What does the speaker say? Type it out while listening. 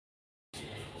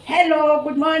Hello,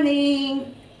 good morning.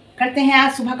 करते हैं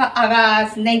आज सुबह का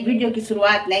आगाज, नई वीडियो की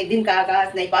शुरुआत, नए दिन का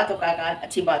आगाज, नई बातों का आगाज,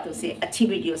 अच्छी बातों से, अच्छी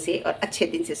वीडियो से और अच्छे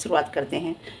दिन से शुरुआत करते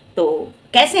हैं। तो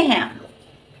कैसे हैं आप?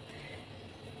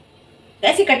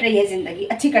 कैसी कट रही है ज़िंदगी?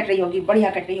 अच्छी कट रही होगी, बढ़िया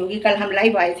कट रही होगी। कल हम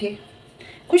लाइव आए थे,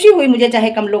 खुशी हुई मुझे,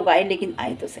 चाहे कम लोग आए लेकिन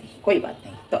आए तो सही, कोई बात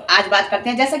नहीं। तो आज बात करते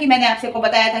हैं, जैसा कि मैंने आपसे को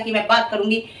बताया था कि मैं बात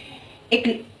करूंगी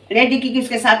एक लेडी की,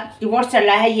 उसके साथ डिवोर्स चल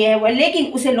रहा है, ये है वो, लेकिन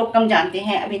उसे लोग कम जानते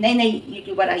हैं। अभी नई नई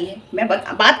यूट्यूबर आई है, मैं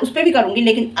बात उस पर भी करूंगी,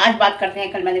 लेकिन आज बात करते हैं,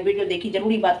 कल मैंने वीडियो देखी,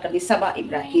 जरूरी बात करनी, सबा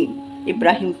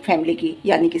इब्राहिम फैमिली की,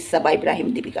 यानी कि सबा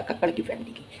इब्राहिम, दीपिका कक्कड़ की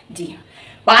फैमिली की। जी हाँ,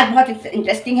 बात बहुत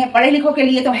इंटरेस्टिंग है, पढ़े लिखों के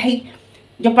लिए तो है ही,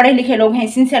 जो पढ़े लिखे लोग हैं,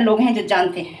 सिंसियर लोग हैं, जो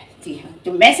जानते हैं। जी हाँ,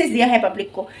 जो मैसेज दिया है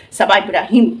पब्लिक को सबा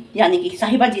इब्राहिम यानी कि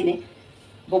साहिबा जी ने,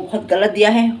 वो बहुत गलत दिया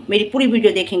है। मेरी पूरी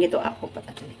वीडियो देखेंगे तो आपको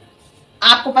पता चलेगा।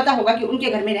 आपको पता होगा कि उनके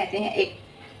घर में रहते हैं एक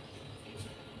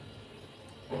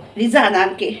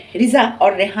रिजा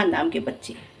और रेहान नाम के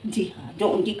बच्चे। जी हाँ, जो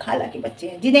उनकी खाला के बच्चे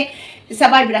हैं, जिन्हें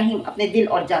सबा इब्राहिम अपने दिल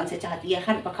और जान से चाहती है।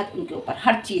 हर वक्त उनके ऊपर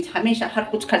हर चीज़, हमेशा हर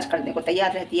कुछ खर्च करने को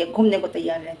तैयार रहती है, घूमने को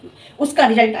तैयार रहती है। उसका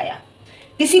रिजल्ट आया,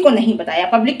 किसी को नहीं बताया।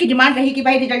 पब्लिक की डिमांड रही कि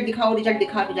भाई रिजल्ट दिखाओ, रिजल्ट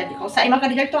दिखाओ, रिजल्ट दिखाओ। साइमा का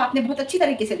रिजल्ट तो आपने बहुत अच्छी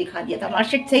तरीके से दिखा दिया था,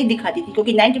 मार्कशीट से ही दिखा दी थी,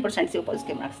 क्योंकि 90% से ऊपर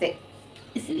उसके मार्क्स थे।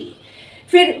 इसलिए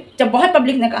फिर जब बहुत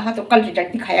पब्लिक ने कहा तो कल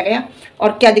रिजल्ट दिखाया गया,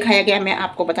 और क्या दिखाया गया मैं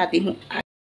आपको बताती हूँ।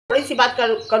 थोड़ी सी बात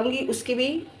करूँगी, उसकी भी,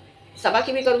 सबा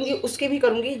की भी करूँगी, उसकी भी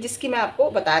करूँगी, जिसकी मैं आपको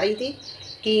बता रही थी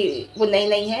कि वो नई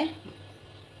नई है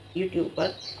यूट्यूब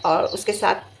पर, और उसके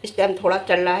साथ इस टाइम थोड़ा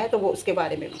चल रहा है, तो वो उसके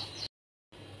बारे में भी।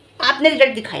 आपने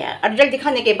रिजल्ट दिखाया, और रिजल्ट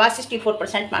दिखाने के बाद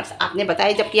 64% मार्क्स आपने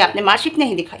बताए, जबकि आपने मार्कशीट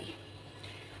नहीं दिखाई।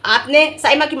 आपने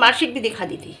साइमा की मार्कशीट भी दिखा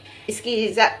दी थी, इसकी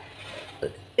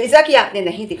रिजा की आपने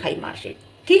नहीं दिखाई मार्कशीट।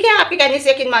 ठीक है, आपके कहने से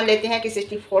यकीन मान लेते हैं कि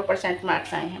 64%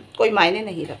 मार्क्स आए हैं, कोई मायने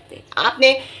नहीं रखते।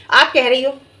 आप कह रही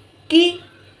हो कि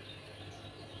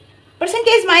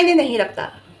परसेंटेज मायने नहीं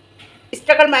रखता,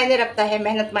 स्ट्रगल मायने रखता है,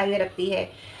 मेहनत मायने रखती है,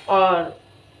 और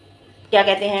क्या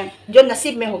कहते हैं, जो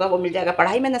नसीब में होगा वो मिल जाएगा।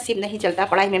 पढ़ाई में नसीब नहीं चलता,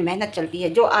 पढ़ाई में मेहनत चलती है।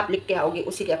 जो आप लिख के आओगे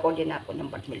उसी के अकॉर्डिंग आपको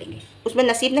नंबर मिलेंगे, उसमें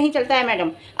नसीब नहीं चलता है।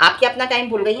 मैडम, आप क्या अपना टाइम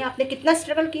भूल गई हैं? आपने कितना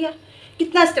स्ट्रगल किया,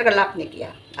 कितना स्ट्रगल आपने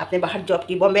किया। आपने बाहर जॉब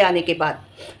की, बॉम्बे आने के बाद,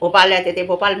 भोपाल रहते थे,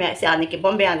 भोपाल में ऐसे आने के,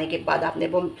 बॉम्बे आने के बाद आपने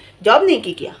जॉब नहीं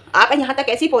की क्या? आप यहाँ तक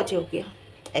ऐसे ही पहुँचे हो क्या?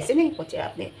 ऐसे नहीं पहुँचे,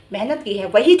 आपने मेहनत की है।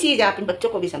 वही चीज़ आप इन बच्चों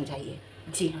को भी समझाइए।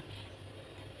 जी हाँ,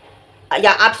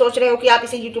 या आप सोच रहे हो कि आप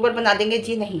इसे यूट्यूबर बना देंगे?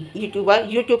 जी नहीं,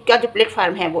 यूट्यूब का जो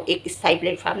प्लेटफार्म है वो एक स्थायी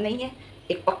प्लेटफार्म नहीं है,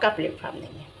 एक पक्का प्लेटफार्म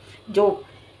नहीं है। जो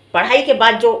पढ़ाई के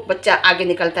बाद जो बच्चा आगे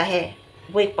निकलता है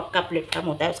वो एक पक्का प्लेटफार्म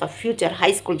होता है। उसका फ्यूचर,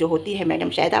 हाई स्कूल जो होती है मैडम,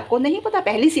 शायद आपको नहीं पता,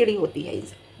 पहली सीढ़ी होती है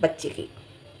इस बच्चे की,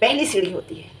 पहली सीढ़ी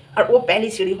होती है। और वो पहली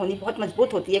सीढ़ी होनी बहुत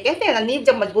मजबूत होती है। कहते हैं ना, नींव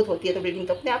जब मजबूत होती है तो बिल्डिंग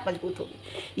तो अपने आप मजबूत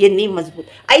होगी। ये नींव मजबूत।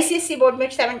 ICSE बोर्ड में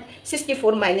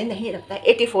 64 मायने नहीं रखता,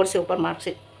 84 से ऊपर मार्क्स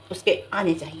उसके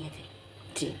आने चाहिए थे।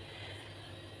 जी,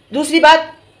 दूसरी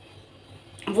बात,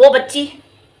 वो बच्ची,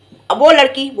 वो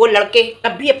लड़की, वो लड़के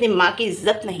कभी अपनी माँ की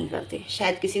इज्जत नहीं करते।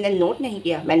 शायद किसी ने नोट नहीं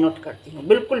किया, मैं नोट करती हूँ,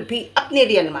 बिल्कुल भी अपनी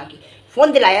रियल माँ की।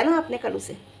 फ़ोन दिलाया ना आपने कल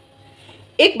उसे।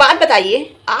 एक बात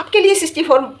बताइए, आपके लिए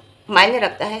 64 मायने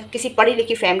रखता है? किसी पढ़ी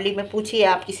लिखी फैमिली में पूछिए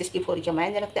आपकी 64 क्या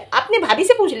मायने रखता है। अपने भाभी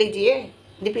से पूछ लीजिए,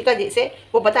 दीपिका जी से,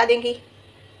 वो बता देंगी।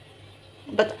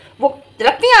 वो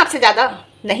रखती हैं आपसे ज़्यादा?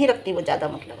 नहीं रखती वो ज़्यादा,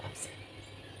 मतलब आपसे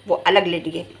वो अलग लेडी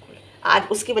है बिल्कुल। आज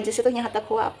उसकी वजह से तो यहाँ तक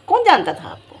हुआ। कौन जानता था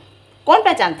आपको? कौन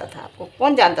पहचानता था आपको?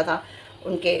 कौन जानता था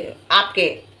उनके, आपके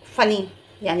फ़नी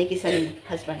यानी कि सनी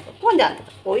हस्बैंड को? कौन जानता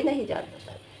था? कोई नहीं जानता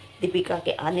था। दीपिका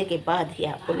के आने के बाद ही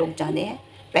आपको लोग जाने हैं,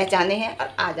 पहचाने हैं, और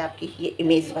आज आपकी ये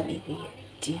इमेज बनी हुई है।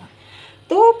 जी हाँ,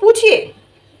 तो पूछिए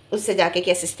उससे जाके,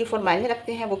 क्या 64 मायने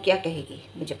रखते हैं? वो क्या कहेगी,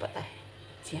 मुझे पता है।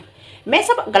 जी हाँ, मैं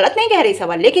सब गलत नहीं कह रही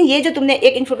सवाल, लेकिन ये जो तुमने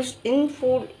एक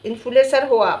इन्फ्लुएंसर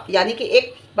हो आप, यानी कि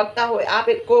एक वक्ता हो आप,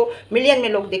 एक को मिलियन में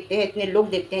लोग देखते हैं, इतने लोग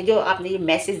देखते हैं, जो आपने ये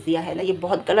मैसेज दिया है ना, ये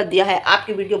बहुत गलत दिया है।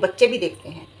 आपकी वीडियो बच्चे भी देखते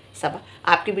हैं, सब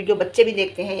आपकी वीडियो बच्चे भी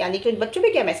देखते हैं, यानी कि उन बच्चों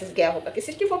में क्या मैसेज गया होगा कि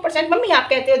 64%। मम्मी आप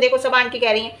कहते हो, देखो सब आंटी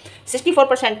कह रही हैं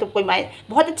 64% तो कोई मायने,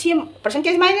 बहुत अच्छी है,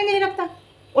 परसेंटेज मायने नहीं रखता।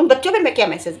 उन बच्चों में क्या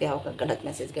मैसेज गया होगा? गलत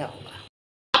मैसेज गया होगा।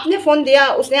 आपने फ़ोन दिया,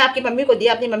 उसने आपकी मम्मी को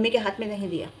दिया, अपनी मम्मी के हाथ में नहीं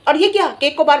दिया। और ये क्या,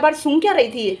 केक को बार बार सूंघ क्या रही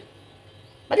थी? ये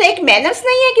मतलब एक मैनर्स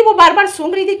नहीं है कि वो बार बार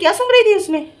सूंघ रही थी। क्या सूंघ रही थी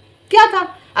उसमें? क्या था?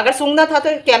 अगर सूंघना था तो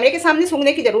कैमरे के सामने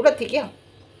सूंघने की ज़रूरत थी क्या?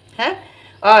 है।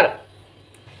 और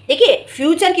देखिए,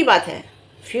 फ्यूचर की बात है,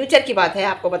 फ्यूचर की बात है।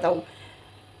 आपको बताऊँ,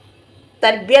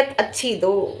 तरबियत अच्छी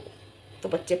दो तो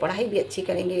बच्चे पढ़ाई भी अच्छी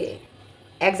करेंगे।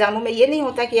 एग्ज़ामों में ये नहीं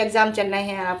होता कि एग्ज़ाम चल रहे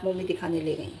हैं आप मुँह में दिखाने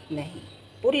ले गई, नहीं,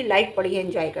 पूरी लाइफ पढ़ी है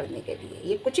एंजॉय करने के लिए।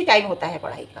 ये कुछ ही टाइम होता है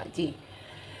पढ़ाई का। जी,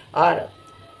 और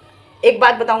एक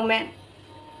बात बताऊं मैं,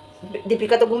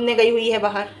 दीपिका तो घूमने गई हुई है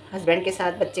बाहर हस्बैंड के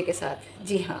साथ, बच्चे के साथ।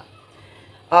 जी हाँ,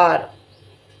 और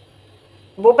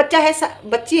वो बच्चा है,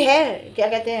 बच्ची है, क्या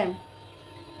कहते हैं,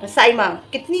 साइमा,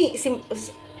 कितनी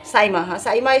साइमा, हाँ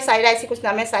साइमा, सायरा ऐसी कुछ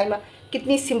नाम है, साइमा,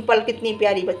 कितनी सिंपल, कितनी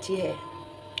प्यारी बच्ची है।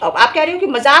 अब आप कह रहे हो कि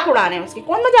मजाक उड़ा रहे हैं उसकी,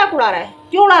 कौन मजाक उड़ा रहा है,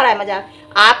 क्यों उड़ा रहा है मजाक?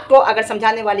 आपको अगर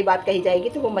समझाने वाली बात कही जाएगी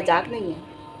तो वो मजाक नहीं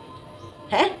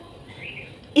है।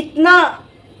 इतना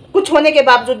कुछ होने के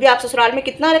बावजूद भी आप ससुराल में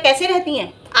कितना कैसे रहती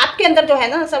हैं? आपके अंदर जो है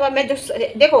ना सब, मैं जो,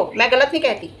 देखो मैं गलत नहीं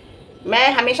कहती, मैं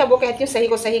हमेशा वो कहती हूँ सही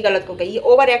को सही, गलत को गई। ये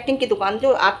ओवर एक्टिंग की दुकान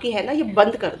जो आपकी है ना, ये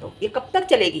बंद कर दो। ये कब तक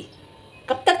चलेगी,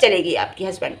 कब तक चलेगी आपकी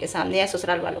हस्बैंड के सामने या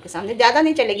ससुराल वालों के सामने? ज़्यादा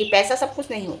नहीं चलेगी। पैसा सब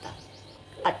कुछ नहीं होता।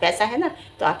 आज पैसा है ना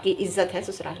तो आपकी इज्जत है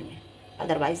ससुराल में,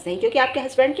 अदरवाइज़ नहीं। क्योंकि आपके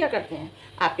हस्बैंड क्या करते हैं?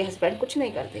 आपके हस्बैंड कुछ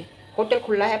नहीं करते। होटल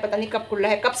खुला है, पता नहीं कब खुला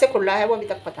है, कब से खुला है वो अभी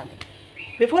तक पता नहीं।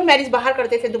 बिफोर मैरिज बाहर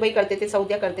करते थे, दुबई करते थे,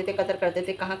 सऊदिया करते थे, कतर करते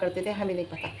थे, कहाँ करते थे हमें नहीं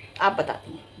पता, आप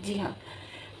बताती हैं। जी हाँ,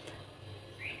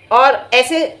 और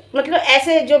ऐसे मतलब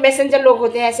ऐसे जो मैसेंजर लोग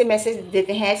होते हैं, ऐसे मैसेज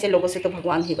देते हैं, ऐसे लोगों से तो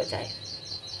भगवान ही बचाए।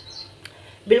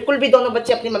 बिल्कुल भी दोनों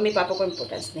बच्चे अपने मम्मी पापा को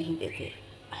इम्पोर्टेंस नहीं देते,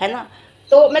 है ना।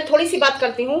 तो मैं थोड़ी सी बात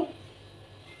करती हूँ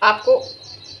आपको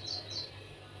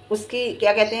उसकी,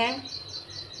 क्या कहते हैं,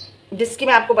 जिसकी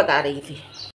मैं आपको बता रही थी।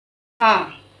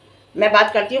 हाँ, मैं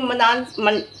बात करती हूँ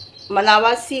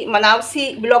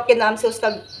मनावसी ब्लॉग के नाम से उसका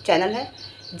चैनल है।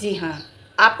 जी हाँ,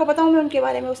 आपको बताऊँ मैं उनके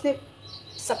बारे में, उसने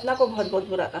सपना को बहुत बहुत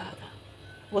बुरा कहा था।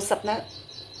 वो सपना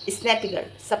स्नैपी गर्ल,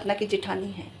 सपना की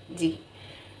जिठानी है। जी,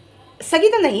 सगी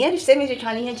तो नहीं है, रिश्ते में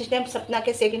जिठानी है। जिस टाइम सपना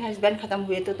के सेकंड हस्बैंड ख़त्म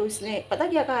हुए थे तो इसने पता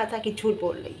क्या कहा था कि झूठ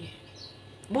बोल रही है।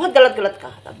 बहुत गलत गलत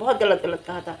कहा था, बहुत गलत गलत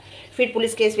कहा था। फिर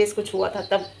पुलिस केस वेस कुछ हुआ था,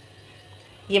 तब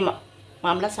ये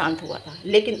मामला शांत हुआ था।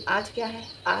 लेकिन आज क्या है,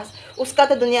 आज उसका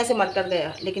तो दुनिया से मर कर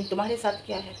गया, लेकिन तुम्हारे साथ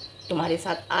क्या है? तुम्हारे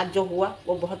साथ आज जो हुआ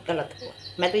वो बहुत गलत हुआ।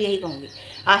 मैं तो यही कहूँगी,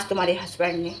 आज तुम्हारे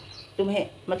हस्बैंड ने तुम्हें,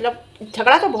 मतलब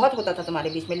झगड़ा तो बहुत होता था तुम्हारे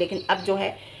बीच में, लेकिन अब जो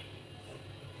है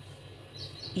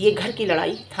ये घर की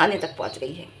लड़ाई थाने तक पहुंच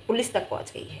गई है, पुलिस तक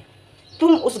पहुंच गई है।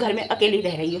 तुम उस घर में अकेली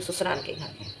रह रही हो, ससुराल के घर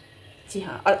में। जी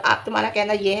हाँ, और आप, तुम्हारा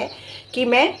कहना ये है कि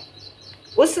मैं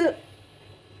उस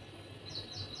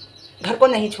घर को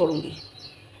नहीं छोड़ूंगी,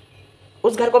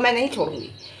 उस घर को मैं नहीं छोड़ूंगी,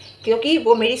 क्योंकि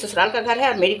वो मेरी ससुराल का घर है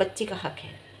और मेरी बच्ची का हक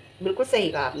है। बिल्कुल सही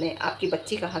कहा आपने, आपकी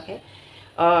बच्ची का हक है।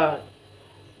 और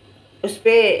उस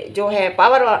पर जो है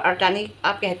पावर और अटानी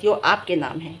आप कहती हो आपके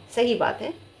नाम है, सही बात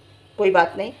है, कोई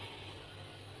बात नहीं।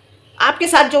 आपके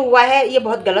साथ जो हुआ है ये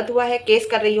बहुत गलत हुआ है। केस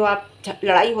कर रही हो आप,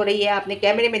 लड़ाई हो रही है, आपने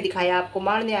कैमरे में दिखाया, आपको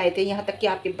मारने आए थे, यहाँ तक कि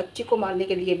आपके बच्ची को मारने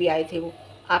के लिए भी आए थे वो,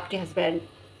 आपके हस्बैंड,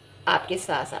 आपके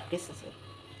सास, आपके ससुर।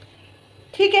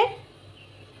 ठीक है,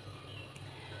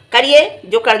 करिए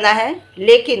जो करना है,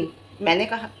 लेकिन मैंने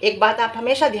कहा एक बात आप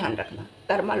हमेशा ध्यान रखना,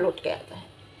 कर्मा लौट के आता है।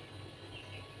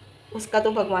 उसका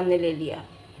तो भगवान ने ले लिया,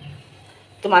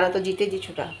 तुम्हारा तो जीते जी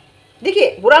छुटा।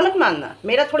 देखिए, बुरा मत मानना,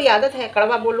 मेरा थोड़ी आदत है,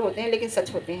 कड़वा बोल होते हैं लेकिन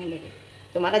सच होते हैं मेरे।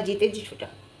 तुम्हारा जीते जी छुटा।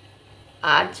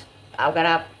 आज अगर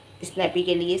आप स्नैपी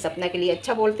के लिए, सपना के लिए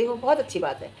अच्छा बोलते हो, बहुत अच्छी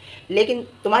बात है, लेकिन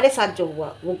तुम्हारे साथ जो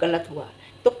हुआ वो गलत हुआ।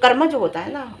 तो कर्म जो होता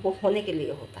है ना, वो होने के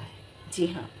लिए होता है। जी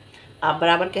हाँ, आप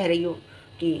बराबर कह रही हो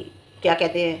कि क्या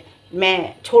कहते हैं,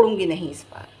 मैं छोड़ूंगी नहीं इस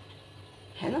बार,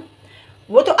 है ना।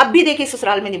 वो तो अब भी देखिए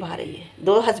ससुराल में निभा रही है।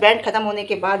 2 हस्बैंड ख़त्म होने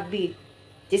के बाद भी,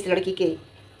 जिस लड़की के,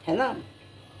 है ना,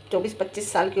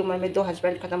 24-25 साल की उम्र में 2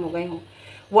 हस्बैंड ख़त्म हो गए हों,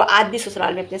 वो आज भी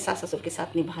ससुराल में अपने सास ससुर के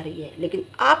साथ निभा रही है। लेकिन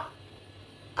आप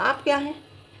क्या हैं,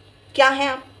 क्या हैं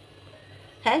आप?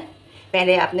 हैं,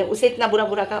 पहले आपने उसे इतना बुरा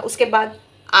बुरा कहा, उसके बाद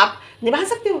आप निभा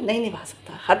सकते हो? नहीं निभा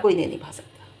सकता, हर कोई नहीं निभा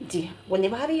सकता। जी हाँ, वो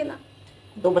निभा रही है ना,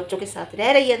 2 बच्चों के साथ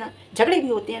रह रही है ना। झगड़े भी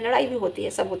होते हैं, लड़ाई भी होती है,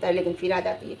 सब होता है, लेकिन फिर आ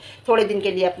जाती है थोड़े दिन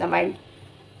के लिए, अपना माइंड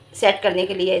सेट करने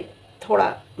के लिए,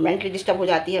 थोड़ा मेंटली डिस्टर्ब हो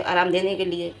जाती है, आराम देने के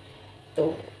लिए, तो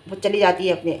वो चली जाती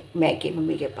है अपने मैके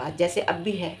मम्मी के पास। जैसे अब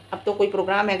भी है, अब तो कोई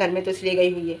प्रोग्राम है घर में तो इसलिए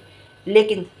गई हुई है,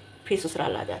 लेकिन फिर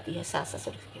ससुराल आ जाती है सास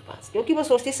ससुर के पास, क्योंकि वो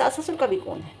सोचती सास ससुर का भी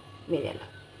कौन है मेरे अलावा।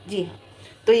 जी हाँ,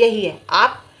 तो यही है,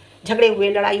 आप झगड़े हुए,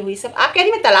 लड़ाई हुई, सब आप कह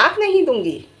रही मैं तलाक नहीं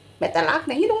दूंगी, मैं तलाक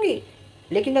नहीं दूंगी,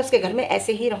 लेकिन मैं उसके घर में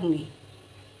ऐसे ही रहूँगी,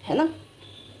 है ना,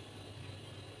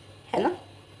 है ना।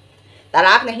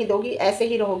 तलाक नहीं दोगी, ऐसे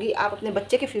ही रहोगी। आप अपने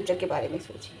बच्चे के फ्यूचर के बारे में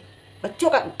सोचिए, बच्चों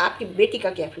का, आपकी बेटी का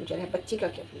क्या फ्यूचर है, बच्ची का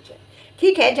क्या फ्यूचर है।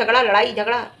 ठीक है, झगड़ा, लड़ाई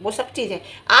झगड़ा वो सब चीज़ है।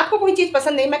 आपको कोई चीज़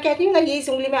पसंद नहीं, मैं कहती हूँ ना, ये इस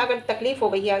उंगली में अगर तकलीफ हो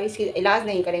गई है, इसकी इलाज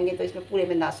नहीं करेंगे तो इसमें पूरे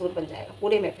में नासूर बन जाएगा,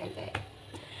 पूरे में फैल जाएगा।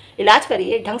 इलाज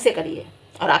करिए, ढंग से करिए।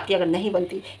 और आपकी अगर नहीं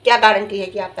बनती, क्या गारंटी है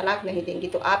कि आप तलाक नहीं देंगी?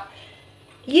 तो आप,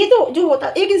 ये तो जो होता,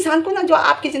 एक इंसान को ना, जो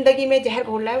आपकी ज़िंदगी में जहर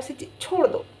घोल रहा है, उसे छोड़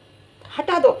दो,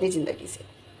 हटा दो अपनी ज़िंदगी से।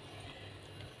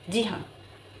 जी हाँ,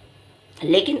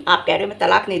 लेकिन आप कह रहे हो मैं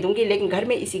तलाक नहीं दूंगी, लेकिन घर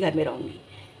में, इसी घर में रहूँगी।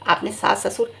 आपने सास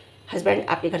ससुर हस्बैंड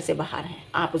आपके घर से बाहर हैं,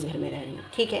 आप उस घर में रह रही हैं।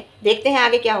 ठीक है, देखते हैं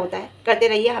आगे क्या होता है, करते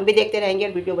रहिए, हम भी देखते रहेंगे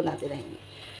और वीडियो बनाते रहेंगे।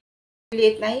 इसलिए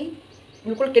इतना ही,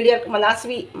 बिल्कुल क्लियर।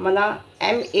 मनासवी, मना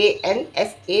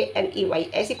MANSANEY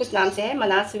ऐसी कुछ नाम से है,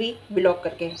 मनासवी ब्लॉग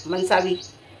करके, मनसावी,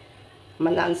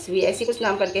 मनासवी ऐसी कुछ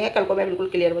नाम करके है। कल को मैं बिल्कुल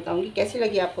क्लियर बताऊंगी। कैसी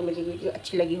लगी आपको मेरी वीडियो?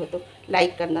 अच्छी लगी हो तो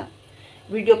लाइक करना।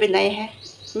 वीडियो पे नए हैं,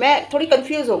 मैं थोड़ी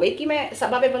कंफ्यूज हो गई कि मैं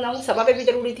सबा पे बनाऊँ, सबा पे भी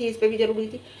ज़रूरी थी, इस पे भी ज़रूरी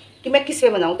थी कि मैं किस पे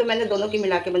बनाऊँ, तो मैंने दोनों की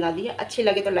मिला के बना दी है। अच्छी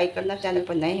लगे तो लाइक करना, चैनल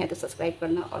पर नए हैं तो सब्सक्राइब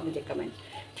करना और मुझे कमेंट।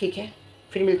 ठीक है,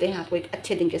 फिर मिलते हैं आपको एक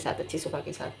अच्छे दिन के साथ, अच्छी सुबह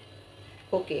के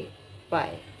साथ। Okay,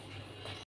 bye.